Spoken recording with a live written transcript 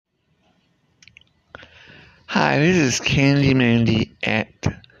Hi, this is Candy Mandy at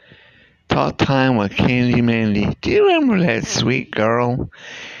Talk Time with Candy Mandy. Do you remember that sweet girl,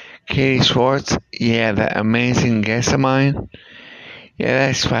 Katie Schwartz? Yeah, that amazing guest of mine? Yeah,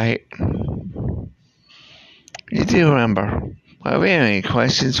 that's right. You do remember. Well, if you have any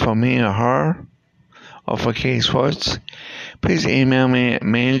questions for me or her, or for Katie Schwartz, please email me at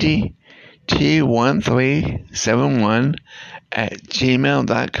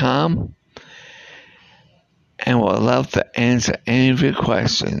mandyt1371@gmail.com. And we'll love to answer any of your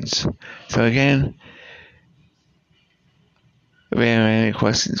questions. So again, if you have any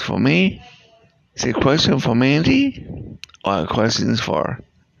questions for me, say question for Mandy, or questions for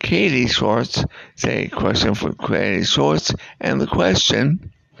Katie Schwartz, say question for Katie Schwartz, and the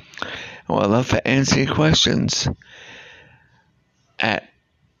question, and we'll love to answer your questions.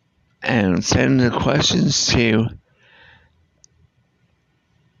 And send the questions to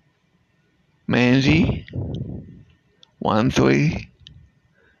Mandy 13.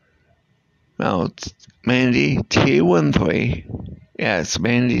 No, it's Mandy T13. Yes,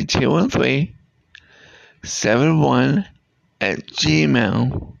 Mandy T13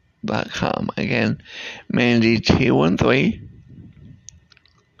 71@gmail.com. Again, Mandy T13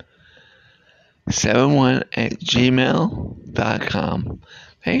 71@gmail.com.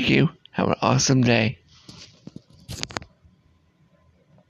 Thank you. Have an awesome day.